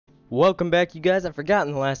Welcome back, you guys. I forgot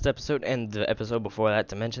in the last episode and the episode before that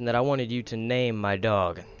to mention that I wanted you to name my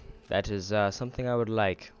dog. That is something I would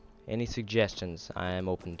like. Any suggestions I am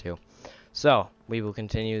open to. So, we will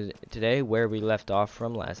continue today where we left off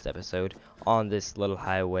from last episode on this little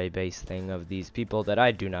highway base thing of these people that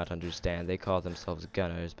I do not understand. They call themselves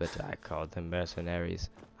gunners, but I call them mercenaries.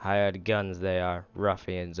 Hired guns they are,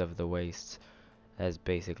 ruffians of the wastes, as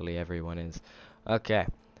basically everyone is. Okay,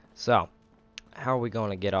 so how are we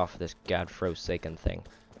going to get off this godforsaken thing?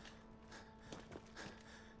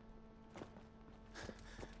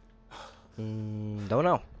 Don't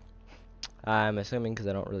know. I'm assuming because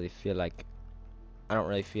I don't really feel like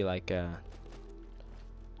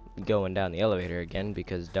going down the elevator again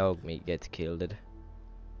because dog meat gets killed.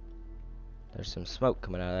 There's some smoke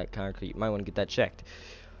coming out of that concrete. You might want to get that checked.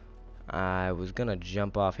 I was gonna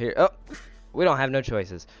jump off here. Oh, we don't have no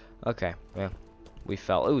choices. Okay, well, we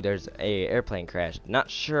fell. Ooh, there's a airplane crash. Not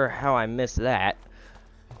sure how I missed that,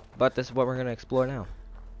 but this is what we're gonna explore now.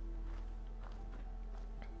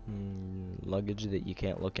 Luggage that you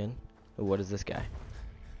can't look in. Ooh, what is this guy?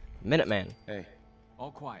 Minuteman. Hey,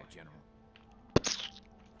 all quiet, General.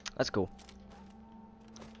 That's cool.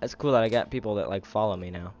 That's cool that I got people that like follow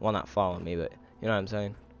me now. Well, not follow me, but you know what I'm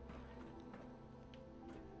saying.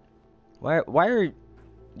 Why are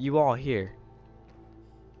you all here?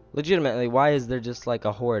 Legitimately, why is there just like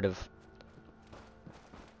a horde of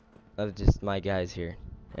just my guys here?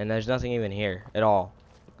 And there's nothing even here at all.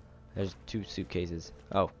 There's 2 suitcases.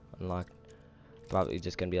 Oh, unlocked. Probably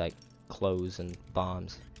just gonna be like clothes and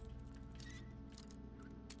bombs.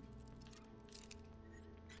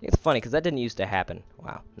 It's funny because that didn't used to happen.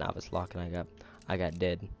 Wow, novice lock and I got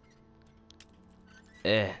dead.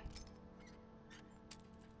 Eh.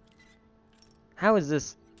 How is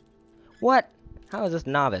this? What? How is this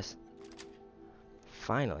novice?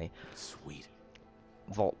 Finally. Sweet.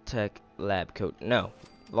 Vault Tech lab coat. No.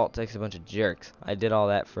 Vault Tech's a bunch of jerks. I did all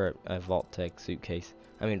that for a Vault Tech suitcase.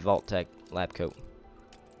 I mean Vault Tech lab coat.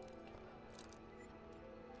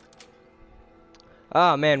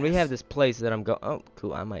 Oh man, we have this place that I'm going. Oh,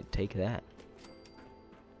 cool. I might take that.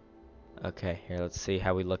 Okay, here, let's see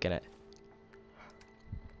how we looking at.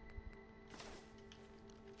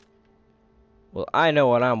 Well, I know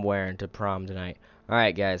what I'm wearing to prom tonight.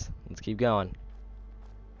 Alright, guys, let's keep going.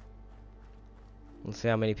 Let's see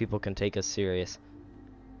how many people can take us serious.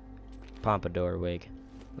 Pompadour wig.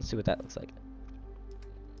 Let's see what that looks like.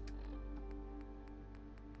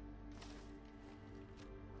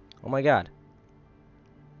 Oh my god.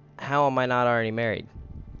 How am I not already married?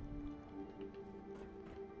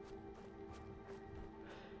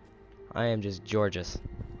 I am just gorgeous.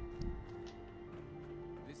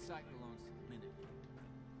 This site belongs to the Minute.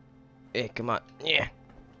 Hey, come on. Yeah.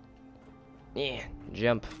 Yeah.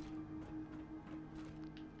 Jump.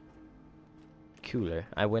 Cooler.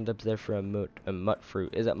 I went up there for a mut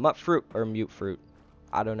fruit. Is it mut fruit or mute fruit?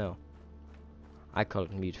 I don't know. I call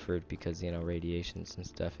it mute fruit because, you know, radiations and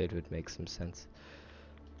stuff. It would make some sense.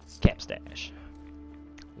 Cap stash.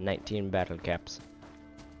 19 battle caps.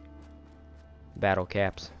 Battle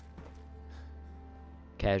caps.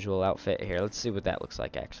 Casual outfit here. Let's see what that looks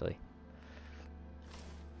like actually.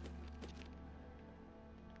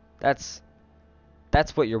 That's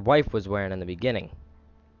what your wife was wearing in the beginning.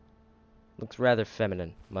 Looks rather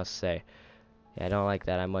feminine, must say. Yeah, I don't like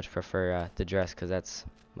that. I much prefer the dress because that's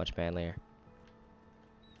much manlier.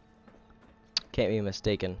 Can't be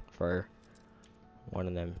mistaken for one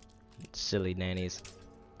of them silly nannies.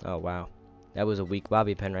 Oh wow, that was a weak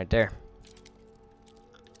bobby pin right there.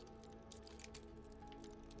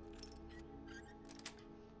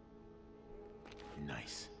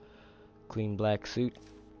 Nice. Clean black suit.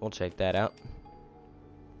 We'll check that out.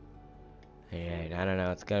 Yeah, I don't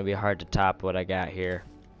know. It's gonna be hard to top what I got here.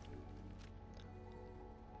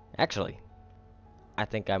 Actually, I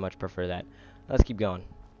think I much prefer that. Let's keep going.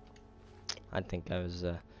 I think I'm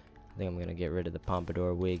gonna get rid of the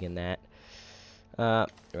pompadour wig and that.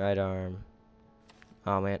 Right arm.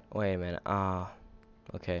 Oh man, wait a minute. Ah,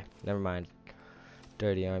 okay, never mind.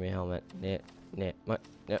 Dirty army helmet. Nip, nip, what?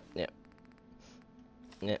 Nip, nip,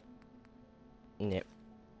 nip, nip.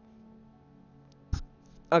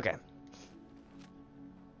 Okay.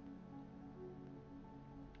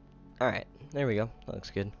 Alright, there we go. That looks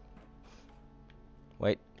good.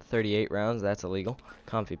 Wait, 38 rounds, that's illegal.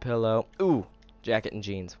 Comfy pillow. Ooh, jacket and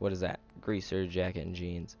jeans. What is that? Greaser, jacket and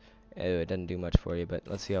jeans. Oh, it doesn't do much for you, but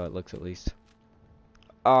let's see how it looks at least.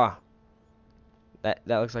 Ah, that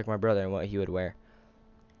looks like my brother and what he would wear.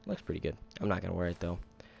 Looks pretty good. I'm not gonna wear it though.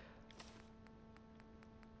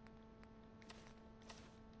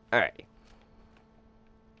 Alright.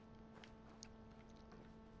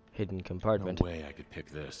 hidden No compartment. way I could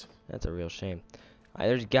pick this. That's a real shame.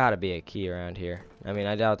 There's gotta be a key around here. I mean,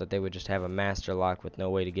 I doubt that they would just have a master lock with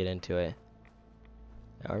no way to get into it.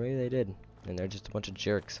 Or maybe they did, and they're just a bunch of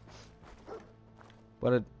jerks.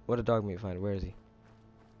 What a dog meat find. Where is he?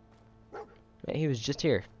 Man, he was just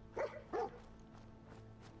here.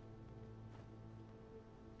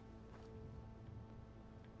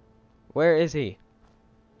 Where is he?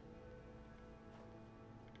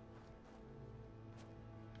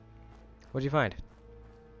 What'd you find?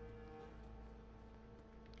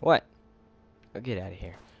 What? Oh, get out of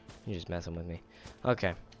here. You're just messing with me.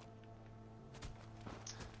 Okay.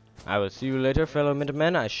 I will see you later, fellow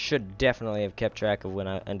Minutemen. I should definitely have kept track of when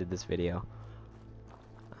I ended this video.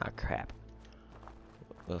 Ah, crap.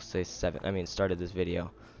 We'll say started this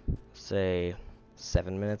video. Say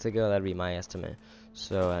 7 minutes ago. That'd be my estimate.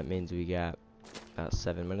 So that means we got about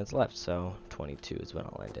 7 minutes left. So 22 is when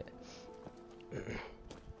I'll end it.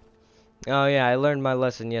 Oh yeah, I learned my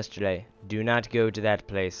lesson yesterday. Do not go to that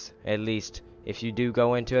place. At least, if you do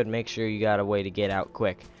go into it, make sure you got a way to get out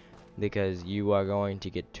quick. Because you are going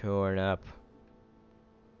to get torn up.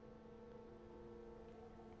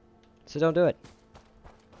 So don't do it.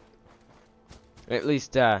 At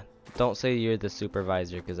least, don't say you're the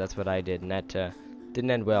supervisor, because that's what I did, and that,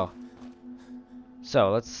 didn't end well.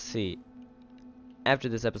 So, let's see. After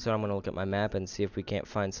this episode, I'm going to look at my map and see if we can't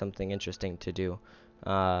find something interesting to do.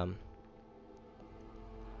 I'm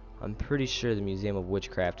pretty sure the Museum of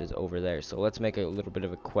Witchcraft is over there, so let's make a little bit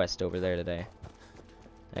of a quest over there today.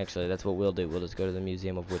 Actually, that's what we'll do. We'll just go to the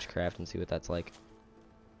Museum of Witchcraft and see what that's like.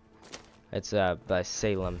 It's by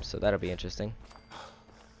Salem, so that'll be interesting.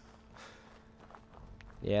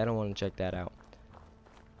 Yeah, I don't want to check that out.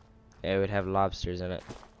 Yeah, it would have lobsters in it.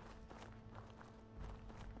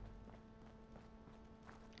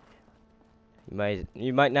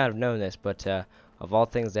 You might not have known this, but of all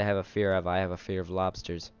things to have a fear of, I have a fear of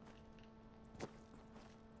lobsters.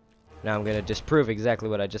 Now I'm gonna disprove exactly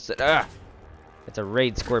what I just said. Ah! It's a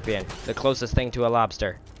raid scorpion, the closest thing to a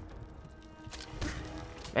lobster.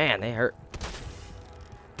 Man, they hurt.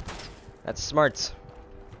 That's smarts.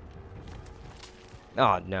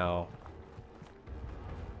 Oh no.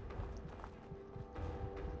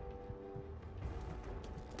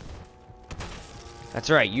 That's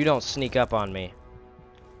right, you don't sneak up on me.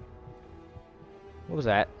 What was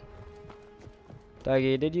that?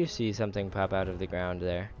 Doggy, did you see something pop out of the ground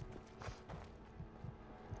there?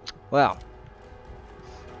 Well,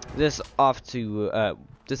 this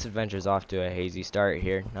adventure's off to a hazy start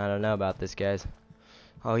here. I don't know about this, guys.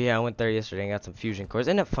 Oh yeah, I went there yesterday and got some fusion cores.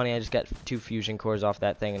 Isn't it funny? I just got 2 fusion cores off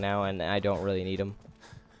that thing now, and I don't really need them.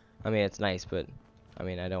 I mean, it's nice, but I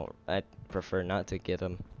mean, I prefer not to get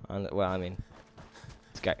them. Well, I mean,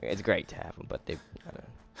 it's great to have them, but they, I don't know,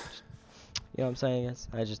 you know what I'm saying?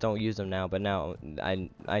 I just don't use them now. But now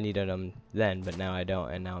I needed them then, but now I don't,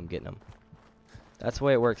 and now I'm getting them. That's the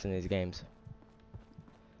way it works in these games.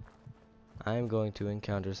 I'm going to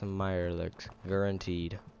encounter some Mirelurks,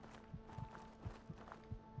 guaranteed.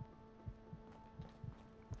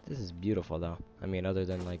 This is beautiful, though. I mean, other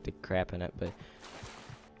than like the crap in it, but.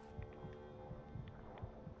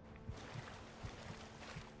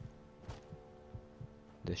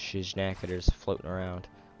 The shiznaketers floating around.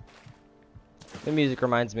 The music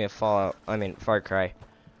reminds me of Far Cry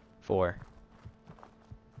 4.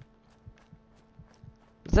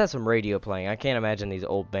 Let's have some radio playing. I can't imagine these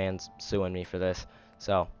old bands suing me for this.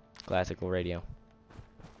 So, classical radio.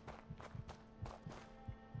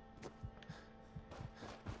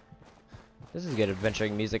 This is good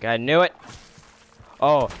adventuring music. I knew it!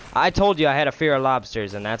 Oh, I told you I had a fear of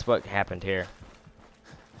lobsters, and that's what happened here.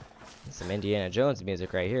 Some Indiana Jones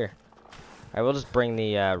music right here. I will just bring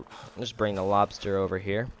the lobster over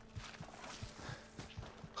here.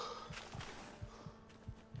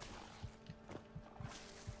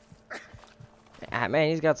 Ah, man,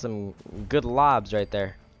 he's got some good lobs right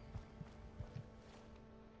there.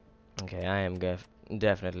 Okay, I am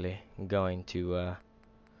definitely going to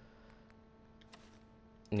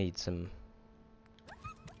need some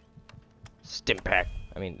stim pack.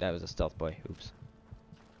 I mean, that was a stealth boy. Oops.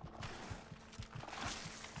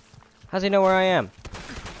 How's he know where I am?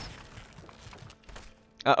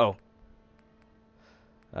 Uh-oh.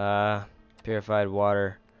 Purified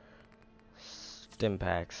water. Stim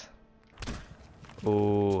packs.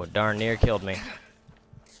 Ooh, darn near killed me.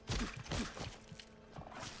 Oh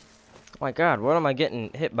my god, what am I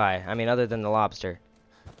getting hit by? I mean, other than the lobster.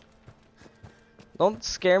 Don't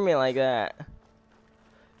scare me like that.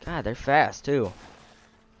 God, they're fast, too.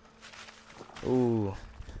 Ooh.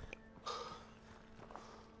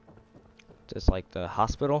 Just like the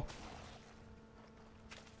hospital.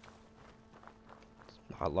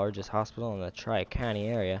 largest hospital in the Tri-County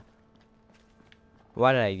area.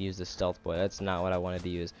 Why did I use the stealth boy? That's not what I wanted to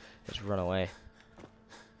use. Just run away.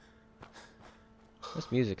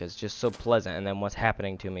 This music is just so pleasant, and then what's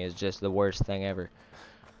happening to me is just the worst thing ever.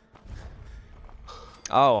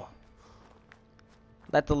 Oh.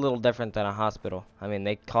 That's a little different than a hospital. I mean,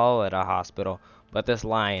 they call it a hospital, but this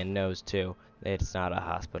lion knows too that it's not a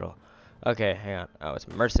hospital. Okay, hang on. Oh, it's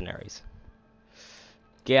mercenaries.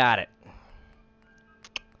 Got it.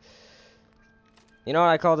 You know what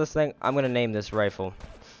I call this thing? I'm gonna name this rifle.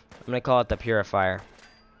 I'm gonna call it the Purifier.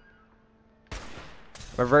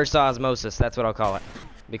 Reverse osmosis, that's what I'll call it.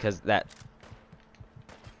 Because that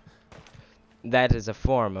is a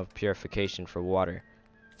form of purification for water.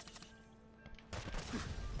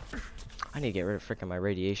 I need to get rid of frickin' my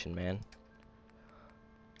radiation, man.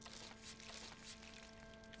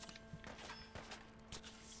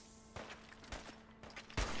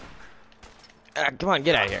 Ah, come on,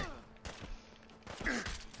 get out of here.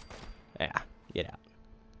 Yeah, get out.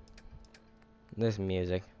 This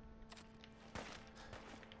music.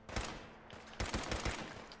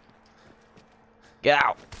 Get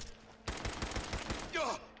out.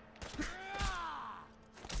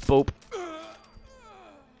 Boop.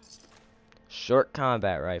 Short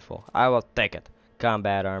combat rifle. I will take it.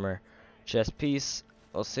 Combat armor. Chest piece.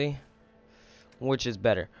 We'll see. Which is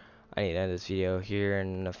better? I need to end this video here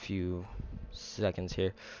in a few seconds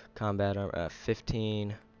here. Combat armor.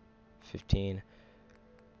 15. 15.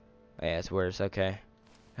 Oh, yeah, it's worse. Okay.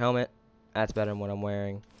 Helmet. That's better than what I'm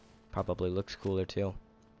wearing. Probably looks cooler too.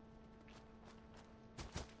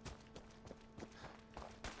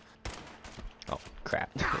 Oh, crap.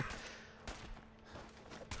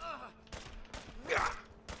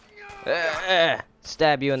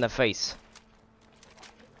 Stab you in the face.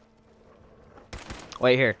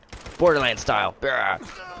 Wait here. Borderlands style.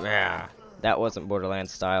 Yeah, that wasn't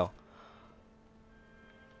Borderlands style.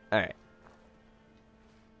 Alright.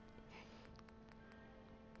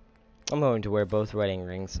 I'm going to wear both wedding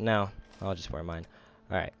rings. No, I'll just wear mine.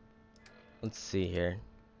 Alright. Let's see here.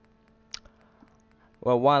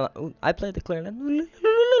 Well, while I played the clarinet.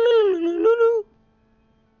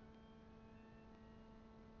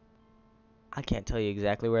 I can't tell you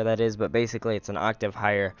exactly where that is, but basically it's an octave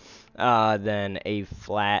higher than A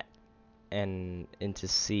flat and into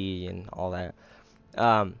C and all that.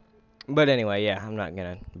 But anyway, yeah, I'm not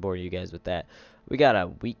gonna bore you guys with that. We got a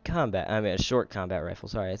weak combat. I mean, a short combat rifle.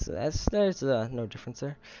 Sorry, there's no difference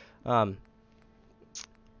there. Wow,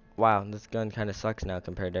 this gun kind of sucks now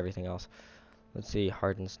compared to everything else. Let's see,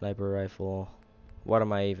 hardened sniper rifle. What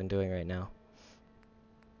am I even doing right now?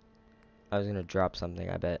 I was gonna drop something,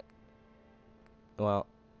 I bet. Well,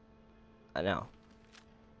 no.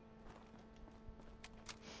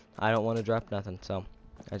 I don't want to drop nothing, so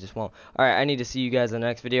I just won't. Alright, I need to see you guys in the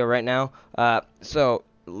next video right now. So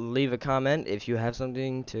leave a comment if you have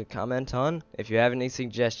something to comment on. If you have any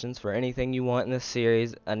suggestions for anything you want in this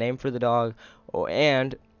series, a name for the dog,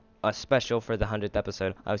 and a special for the 100th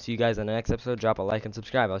episode. I'll see you guys in the next episode. Drop a like and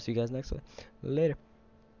subscribe. I'll see you guys next one. Later.